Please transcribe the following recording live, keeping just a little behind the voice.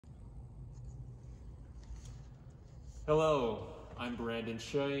Hello, I'm Brandon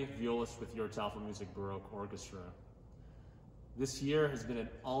Chui, violist with your Tafelmusik Baroque Orchestra. This year has been an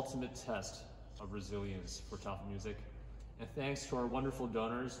ultimate test of resilience for Tafelmusik, and thanks to our wonderful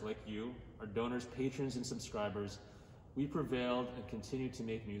donors like you, our donors, patrons, and subscribers, we prevailed and continue to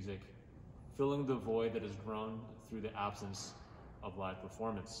make music, filling the void that has grown through the absence of live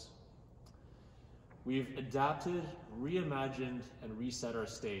performance. We've adapted, reimagined, and reset our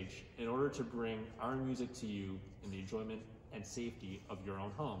stage in order to bring our music to you in the enjoyment and safety of your own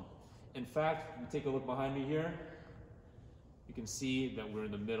home. In fact, you take a look behind me here, you can see that we're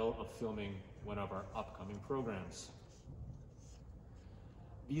in the middle of filming one of our upcoming programs.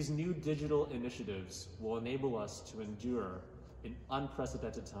 These new digital initiatives will enable us to endure in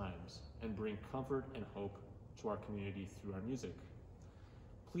unprecedented times and bring comfort and hope to our community through our music.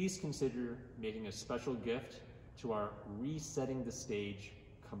 Please consider making a special gift to our Resetting the Stage,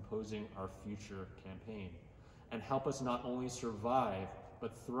 Composing Our Future campaign, and help us not only survive,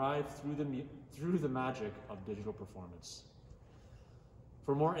 but thrive through the magic of digital performance.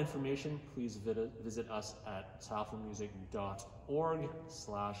 For more information, please visit us at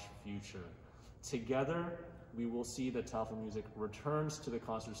tafelmusik.org/future. Together, we will see that Tafelmusik returns to the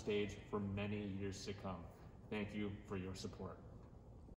concert stage for many years to come. Thank you for your support.